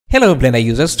Hello Blender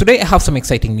users, today I have some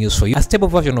exciting news for you. A stable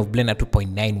version of Blender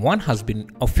 2.91 has been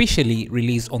officially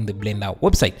released on the Blender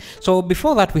website. So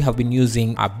before that we have been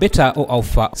using a beta or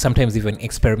alpha, sometimes even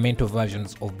experimental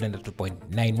versions of Blender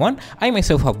 2.91. I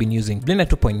myself have been using Blender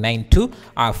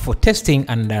 2.92 for testing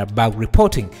and bug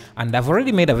reporting, and I've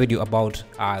already made a video about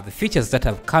the features that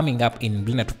are coming up in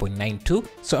Blender 2.92.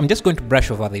 So I'm just going to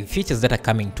brush over the features that are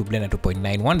coming to Blender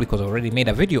 2.91 because I already made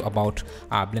a video about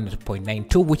Blender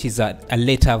 2.92, which is a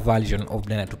later version of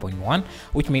Blender 2.1,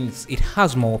 which means it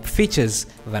has more features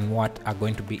than what are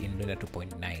going to be in Blender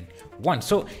 2.91.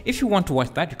 So if you want to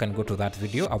watch that, you can go to that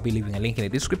video. I'll be leaving a link in the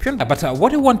description. But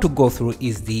what I want to go through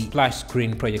is the splash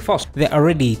screen project first. There are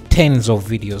already tens of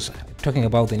videos talking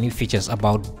about the new features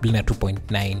about Blender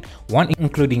 2.91,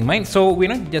 including mine. So we're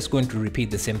not just going to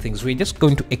repeat the same things. We're just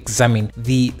going to examine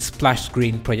the splash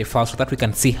screen project file so that we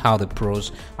can see how the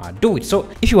pros do it. So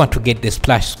if you want to get the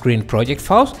splash screen project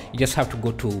files, you just have to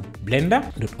go to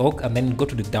blender.org and then go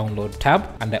to the download tab,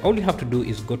 and all you have to do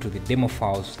is go to the demo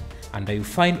files, and you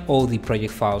find all the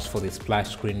project files for the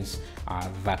splash screens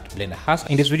that Blender has.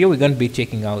 In this video, we're going to be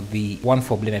checking out the one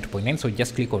for Blender 2.9. So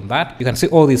just click on that. You can see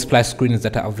all these splash screens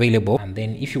that are available, and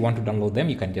then if you want to download them,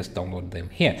 you can just download them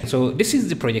here. So this is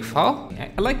the project file.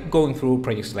 I like going through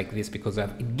projects like this because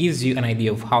it gives you an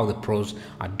idea of how the pros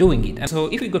are doing it. And so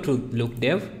if we go to look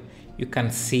dev, you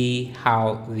can see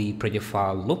how the project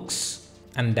file looks.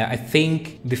 And I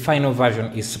think the final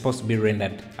version is supposed to be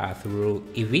rendered through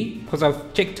Eevee, because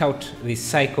I've checked out the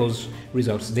cycles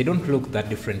results. They don't look that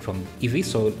different from Eevee.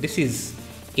 So this is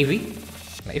Eevee.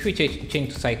 Now if we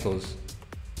change to cycles,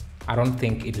 I don't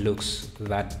think it looks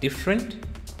that different.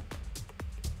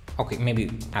 Okay,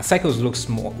 maybe cycles looks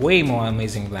way more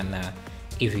amazing than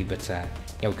Eevee, but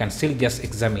yeah, we can still just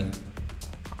examine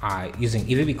using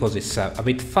Eevee because it's a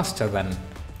bit faster than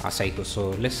cycles. So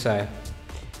let's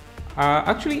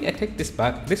actually, I take this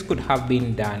back. This could have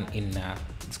been done in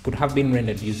this could have been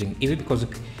rendered using Eevee because you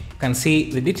can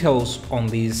see the details on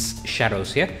these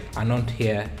shadows here are not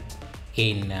here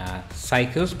in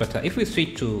cycles. But if we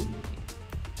switch to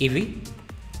Eevee,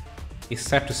 you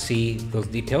start to see those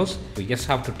details. We just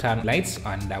have to turn lights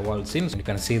and worlds in, and you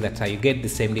can see that you get the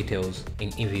same details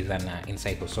in Eevee than in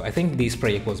cycles. So I think this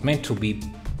project was meant to be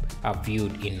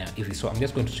viewed in Eevee. So I'm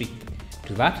just going to switch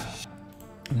to that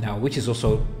now, which is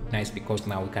also nice because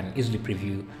now we can easily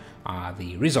preview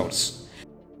the results.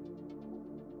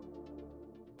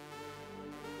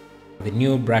 The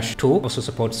new brush tool also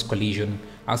supports collision.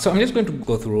 So I'm just going to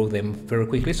go through them very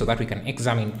quickly so that we can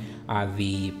examine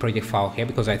the project file here,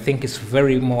 because I think it's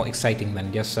very more exciting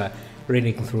than just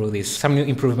reading through this. Some new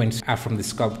improvements are from the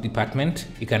sculpt department.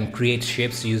 You can create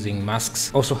shapes using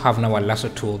masks. Also have now a lasso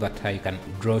tool that you can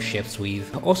draw shapes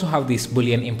with. Also have this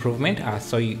boolean improvement.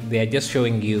 They are just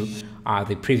showing you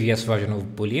the previous version of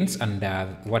booleans and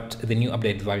what the new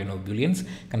updated version of booleans.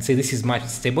 You can see this is much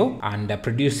stable and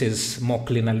produces more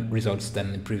cleaner results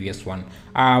than the previous one.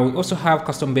 We also have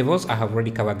custom bevels. I have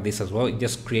already covered this as well. You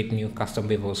just create new custom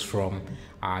bevels from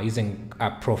using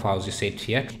profiles you set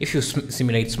here. If you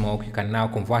simulate smoke, you can now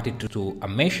convert it to a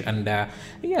mesh and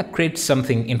yeah, create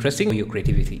something interesting. Your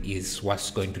creativity is what's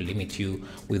going to limit you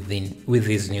with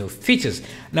these new features.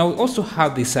 Now we also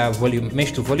have this volume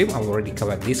mesh to volume. I've already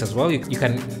covered this as well. You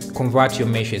can convert your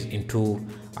meshes into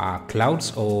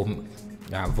clouds or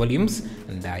volumes,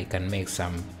 and you can make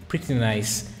some pretty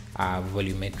nice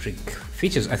volumetric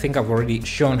features. I think I've already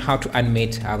shown how to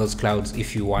animate those clouds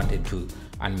if you wanted to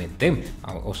animate them.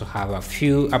 I'll also have a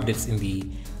few updates in the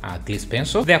Gliss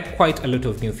pencil. There are quite a lot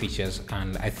of new features,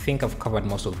 and I think I've covered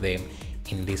most of them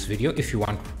in this video if you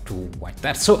want to watch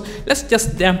that. So let's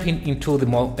just jump into the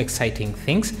more exciting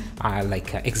things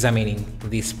like examining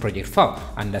this project file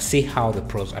and see how the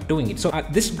pros are doing it. So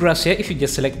this grass here, if you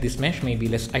just select this mesh, maybe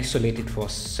let's isolate it for a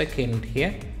second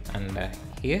here and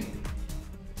here.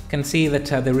 Can see that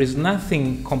there is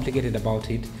nothing complicated about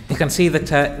it. You can see that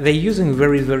they're using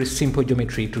very simple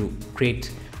geometry to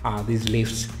create these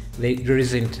lifts. There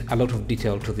isn't a lot of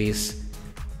detail to this,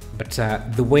 but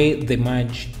the way they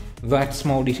merge that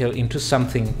small detail into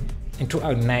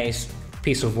a nice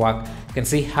piece of work. You can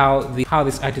see how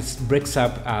this artist breaks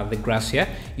up the grass here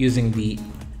using the,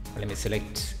 let me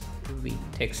select the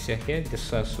texture here just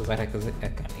so that I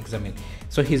can examine.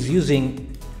 So he's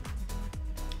using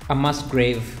a mass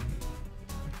grave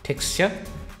texture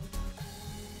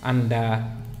and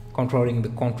controlling the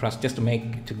contrast just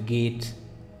to get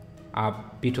a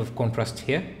bit of contrast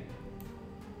here,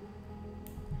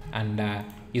 and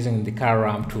using the color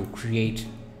ramp to create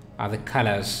the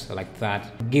colors like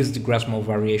that. It gives the grass more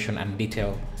variation and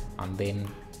detail, and then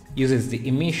uses the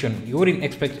emission. You wouldn't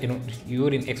expect him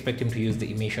to use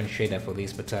the emission shader for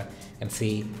this, but and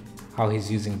see how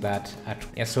he's using that.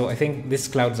 Yeah, so I think these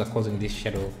clouds are causing this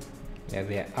shadow. Yeah,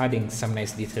 they're adding some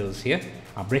nice details here,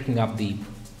 breaking up the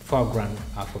foreground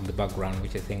from the background,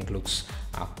 which I think looks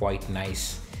quite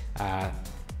nice.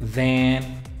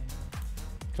 Then,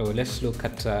 so let's look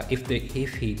at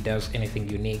if he does anything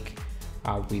unique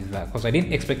with that, because I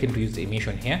didn't expect him to use the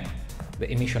emission here,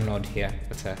 the emission node here,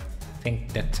 but I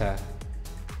think that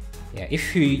yeah,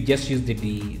 if you just use the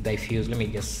diffuse, let me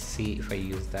just see if I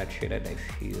use that shader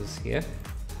diffuse here.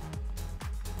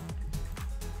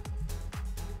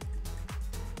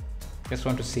 Just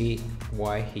want to see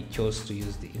why he chose to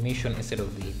use the emission instead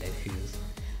of the diffuse.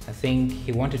 I think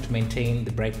he wanted to maintain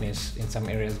the brightness in some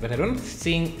areas, but I don't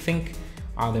think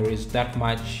there is that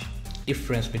much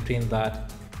difference between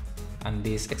that and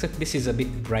this, except this is a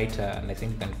bit brighter, and I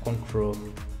think can control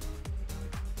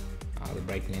the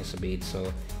brightness a bit.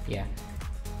 So yeah,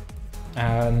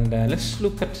 and let's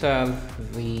look at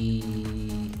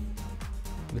the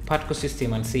particle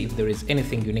system and see if there is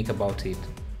anything unique about it.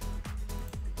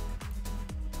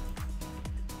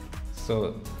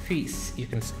 So you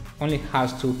can only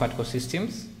has 2 particle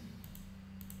systems,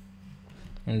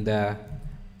 and I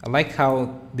like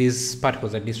how these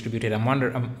particles are distributed. I'm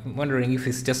wondering if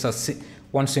it's just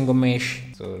one single mesh.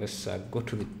 So let's go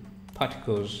to the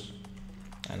particles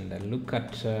and look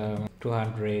at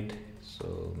 200.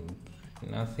 So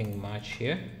nothing much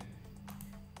here.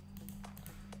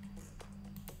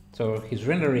 So he's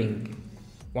rendering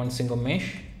one single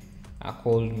mesh,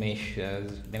 called mesh.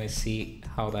 Let me see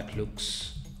how that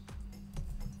looks.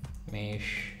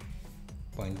 Mesh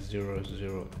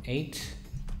 0.008.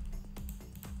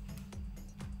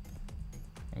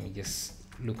 Let me just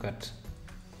look at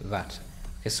that.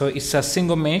 Okay, so it's a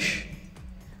single mesh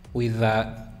with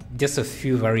just a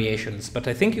few variations, but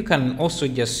I think you can also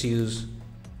just use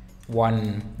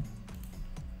one.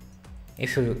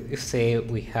 If say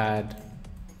we had,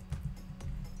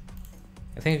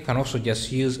 I think you can also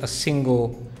just use a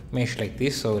single mesh like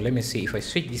this. So let me see if I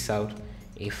switch this out,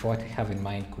 if what I have in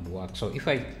mind could work. So if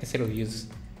I, instead of use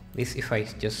this, if I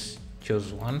just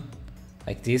chose one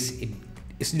like this,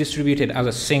 it's distributed as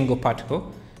a single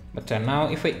particle. But now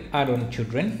if I add on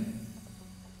children,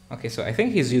 okay, so I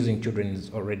think he's using children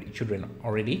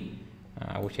already,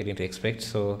 which I didn't expect.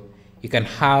 So you can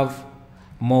have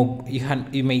more,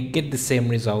 you may get the same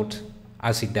result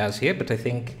as he does here, but I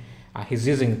think he's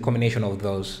using a combination of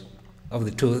those, of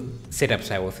the 2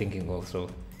 setups I was thinking of. So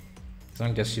it's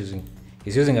not just using,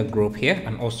 he's using a group here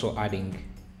and also adding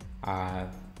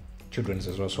children's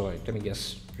as well. So let me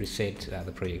just reset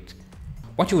the project.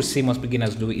 What you would see most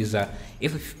beginners do is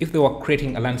if they were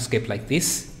creating a landscape like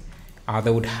this, they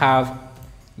would have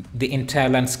the entire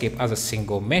landscape as a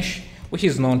single mesh, which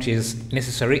is not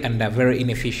necessary and very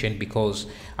inefficient, because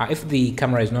if the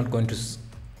camera is not going to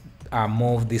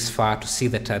move this far to see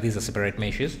that these are separate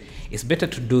meshes, it's better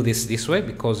to do this way,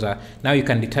 because now you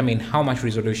can determine how much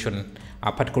resolution,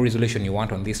 particle resolution you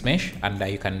want on this mesh, and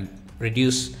you can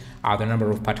reduce the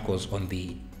number of particles on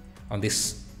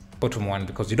this bottom one,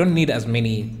 because you don't need as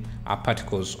many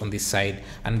particles on this side.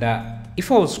 And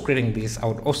if I was creating this, I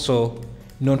would also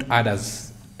not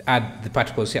add the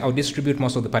particles here. I would distribute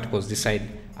most of the particles this side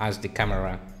as the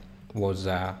camera was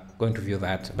going to view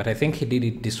that. But I think he did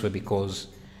it this way because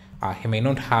he may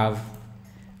not have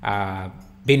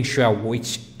been sure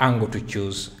which angle to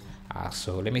choose.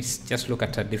 So let me just look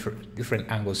at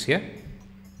different angles here.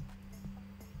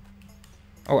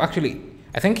 Oh, actually,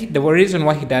 I think the reason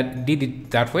why he did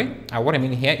it that way, what I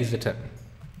mean here is that,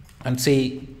 and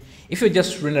say, if you're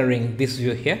just rendering this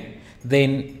view here,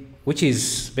 then, which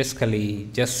is basically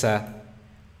just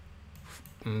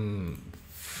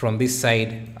from this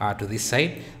side to this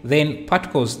side, then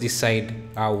particles this side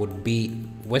would be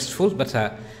wasteful. But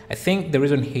I think the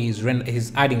reason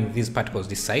he's adding these particles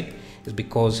this side is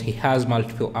because he has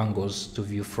multiple angles to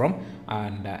view from,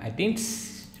 and I didn't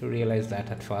realize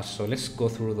that at first. So let's go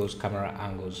through those camera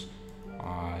angles.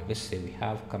 Let's say we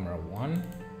have camera 1.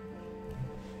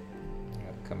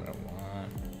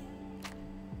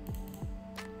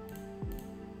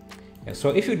 Yeah, so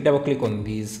if you double click on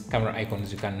these camera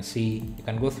icons, you can see, you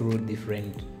can go through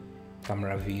different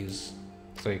camera views.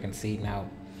 So you can see now,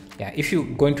 yeah, if you're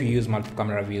going to use multiple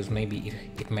camera views, maybe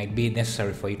it might be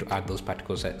necessary for you to add those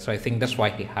particles. So I think that's why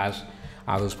he has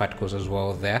those particles as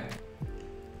well there.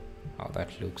 How that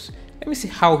looks. Let me see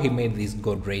how he made these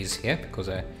gold rays here, because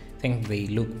I think they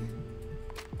look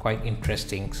quite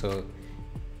interesting. So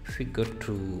if we go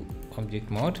to object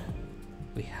mode,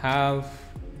 we have,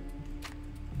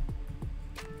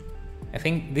 I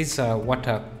think these are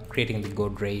water creating the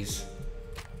gold rays.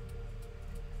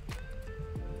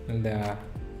 And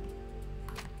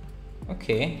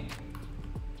okay,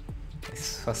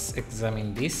 let's first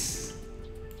examine this.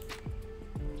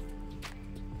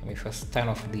 Let me first turn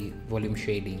off the volume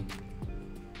shading.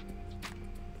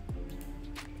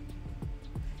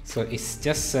 So it's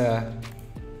just a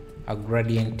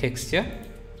gradient texture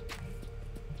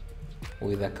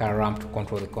with a car ramp to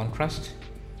control the contrast.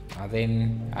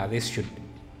 Then this should,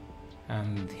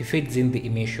 he feeds in the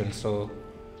emission, so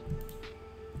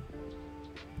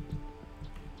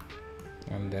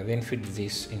and then feeds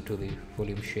this into the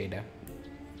volume shader.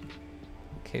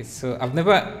 Okay, so I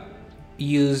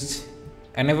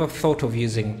never thought of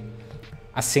using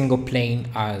a single plane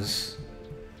as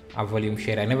a volume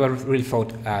shader. I never really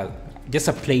thought just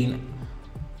a plane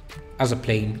as a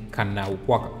plane can now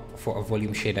work for a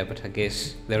volume shader, but I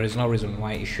guess there is no reason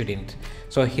why it shouldn't.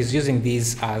 So he's using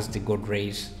these as the gold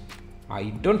rays.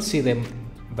 You don't see them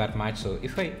that much, so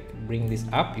if I bring this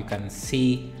up, you can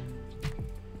see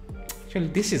actually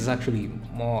this is actually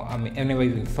more, I mean, I never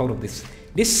even thought of this.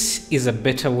 This is a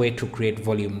better way to create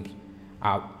volume,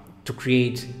 to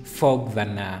create fog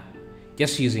than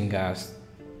just using a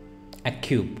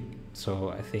cube. So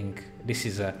I think this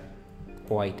is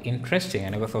quite interesting. I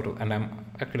never thought of, and I'm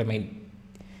actually made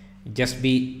just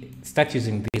start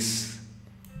using this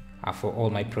for all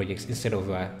my projects instead of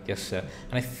just and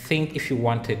I think if you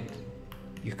wanted,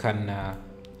 you can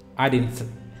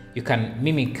you can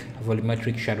mimic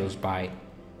volumetric shadows by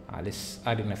let's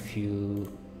add in a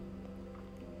few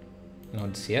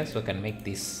nodes here, so I can make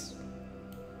this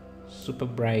super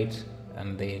bright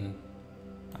and then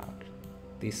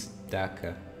this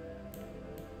darker.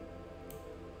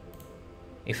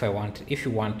 If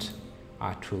you want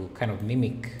to kind of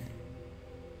mimic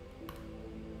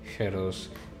shadows,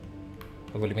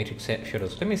 volumetric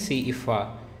shadows. Let me see if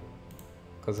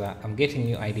because I'm getting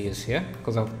new ideas here,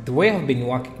 because the way I've been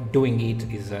doing it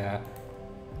is I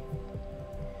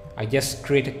just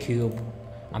create a cube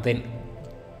and then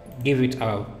give it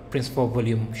a principal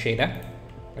volume shader,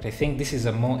 but I think this is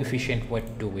a more efficient way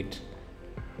to do it,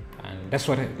 and that's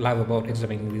what I love about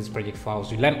examining these project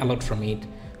files. You learn a lot from it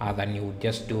than you would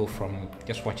just do from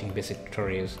just watching basic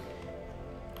tutorials.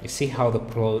 You see how the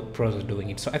pros are doing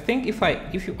it. So I think if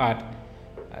you add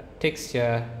a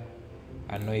texture,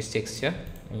 a noise texture,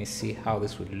 let me see how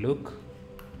this would look.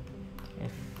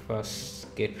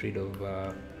 First get rid of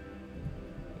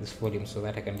this volume so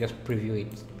that I can just preview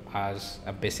it as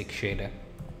a basic shader.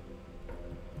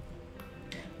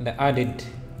 And I added,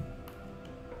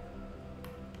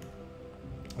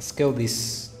 scale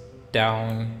this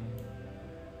down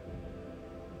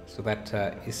so that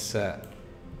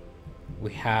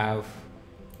we have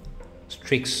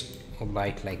streaks of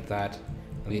light like that.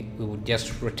 We would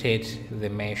just rotate the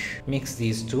mesh, mix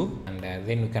these two, and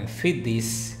then we can feed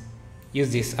this,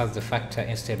 use this as the factor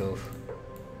instead of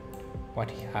what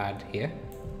he had here,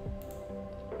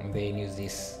 and then use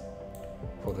this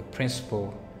for the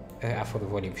principal for the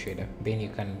volume shader. Then you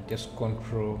can just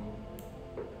control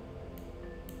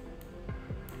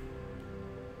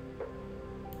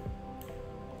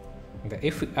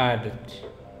if we add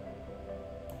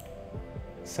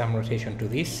some rotation to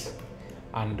this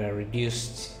and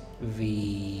reduced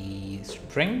the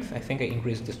strength, I think I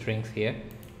increased the strength here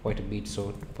quite a bit,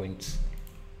 so points,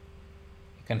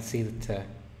 you can see that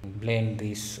blend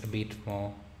this a bit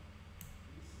more.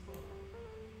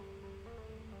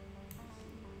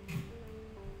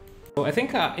 So I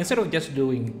think instead of just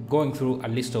going through a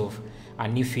list of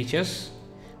new features,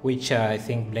 which I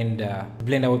think Blender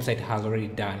website has already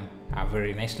done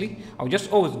very nicely, I'll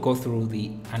just always go through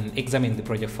and examine the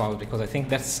project file, because I think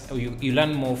that's you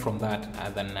learn more from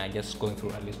that than just going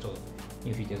through a list of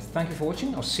new features. Thank you for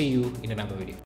watching. I'll see you in another video.